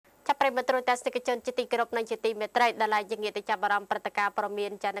ប្រិយមិត្តទស្សនិកជនជាទីគោរពនិងជាទីមេត្រីដែលឡាយជាងាកទៅចាប់អារម្មណ៍ព្រឹត្តិការណ៍ព័ត៌មា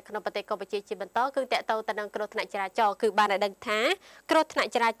នចានៅក្នុងប្រទេសកម្ពុជាជាបន្តគឺតកតទៅនឹងគ្រោះថ្នាក់ចរាចរណ៍គឺបានឲ្យដឹងថាគ្រោះថ្នាក់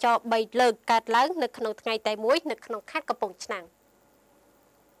ចរាចរណ៍3លើកកើតឡើងនៅក្នុងថ្ងៃតែមួយនៅក្នុងខេត្តកំពង់ឆ្នាំង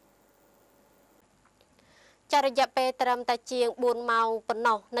រយៈពេលត្រឹមតែជាង4ម៉ោងប៉ុណ្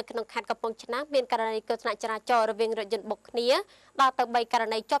ណោះនៅក្នុងខេត្តកំពង់ឆ្នាំងមានករណីគ្រោះថ្នាក់ចរាចរណ៍រវាងរថយន្តបុកគ្នាដល់ទៅ3ករ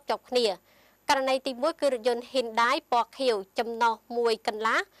ណីជាប់គ្នាករណីទី1គឺរថយន្ត Hyundai ពណ៌ខៀវចំណុះ1កន្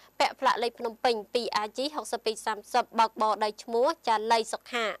លះពាក់ផ្លាកលេខភ្នំពេញ 2AG 6230បើកបរដោយឈ្មោះចាលីសុ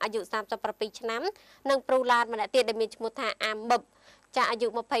ខាអាយុ37ឆ្នាំនិងព្រូឡានម្នាក់ទៀតដែលមានឈ្មោះថាអាមឹបចាអាយុ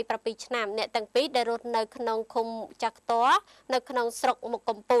27ឆ្នាំអ្នកទាំងពីរដែលរស់នៅក្នុងឃុំចាក់តនៅក្នុងស្រុកមុខ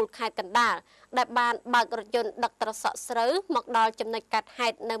កំពូលខេត្តកណ្ដាលដែលបានបើករថយន្តដឹកត្រសក់ស្រូវមកដល់ចំណុចកាត់ហេ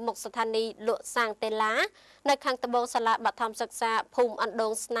តុនៅមុខស្ថានីយ៍លក់សាំងតេឡានៅខាងត្បូងសាលាបឋមសិក្សាភូមិអណ្ដូ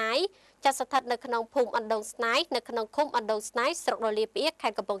ងស្នាយចាស្ថិតនៅក្នុងភូមិអណ្ដូងស្នាយនៅក្នុងឃុំអណ្ដូងស្នាយស្រុករលាផ្អៀកខេ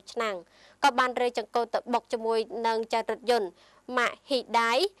ត្តកំពង់ឆ្នាំងក៏បានរើចង្កូតទៅបុកជាមួយនឹងចារថយន្តម៉ាកហ៊ី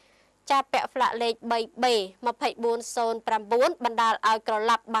ដៃចាពាក់ផ្លាកលេខ 3B 2409បណ្ដាលឲ្យក្រ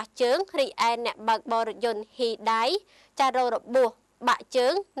ឡាប់បាសជើងរីឯអ្នកបើកបររថយន្តហ៊ីដៃចារោរបួសបាក់ជើ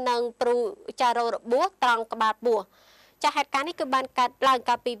ងនិងព្រូចារោរបួសត្រង់ក្បាលពោះចាហេតុការណ៍នេះគឺបានកាត់ឡើង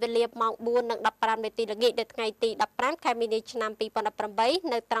កាលពីវេលាម៉ោង 4:15 នាទីល្ងាចនៅថ្ងៃទី15ខែមីនាឆ្នាំ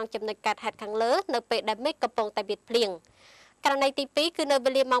2018នៅត្រង់ចំណុចកាត់ហេតុខាងលើនៅពេលដែលមេឃកំពុងតែបៀតភ្លៀងករណីទី2គឺនៅ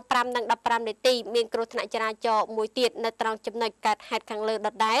វេលាម៉ោង 5:15 នាទីមានគ្រោះថ្នាក់ចរាចរណ៍មួយទៀតនៅត្រង់ចំណុចកាត់ហេតុខាងលើដ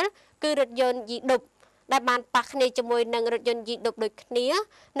ដែលគឺរថយន្តយីឌុបដែលបានប៉ះគ្នាជាមួយនឹងរថយន្តយីឌុបដូចគ្នា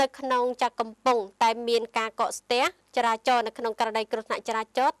នៅក្នុងចាក់កំពង់តែមានការកកស្ទះចរាចរណ៍នៅក្នុងករណីគ្រោះថ្នាក់ចរា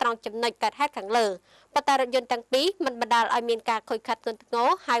ចរណ៍ត្រង់ចំណុចកាត់ហេតុខាងលើប៉ុន្តែរថយន្តទាំងពីរមិនបណ្ដាលឲ្យមានការខូចខាតធ្ងន់ធ្ងរ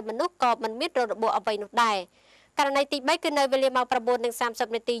ហើយមនុស្សក៏មិនមានរងរបួសអ្វីនោះដែរករណីទី3គឺនៅវេលាម៉ោង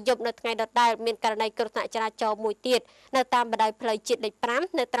 9:30 នាទីយប់នៅថ្ងៃដដែលមានករណីគ្រោះថ្នាក់ចរាចរណ៍មួយទៀតនៅតាមបណ្ដោយផ្លូវជាតិលេខ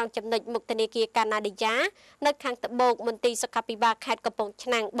 5នៅត្រង់ចំណុចមុខធនាគារកាណាឌីយ៉ានៅខាងត្បូងមន្ទីរសុខាភិបាលខេត្តកំពង់ឆ្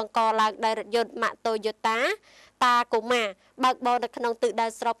នាំងបង្កឡើងដោយរថយន្តម៉ាក Toyota តាកូម៉ាបើកបរនៅក្នុងទិសដៅ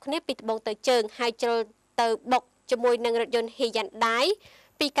ស្របគ្នាពីត្បូងទៅជើងហើយជ្រុលទៅបុកជាមួយនឹងរថយន្ត Hyundai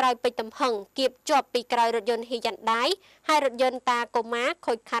ពីក្រោយពេជ្រទំហឹងគៀបជាប់ពីក្រោយរថយន្ត Hyundai ហើយរថយន្តតាកូម៉ា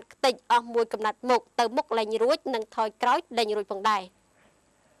ខូចខាតខ្ទេចអស់មួយកំណាត់មុខទៅមុខលែងរួចនិងថយក្រោយលែងរួចផងដែរ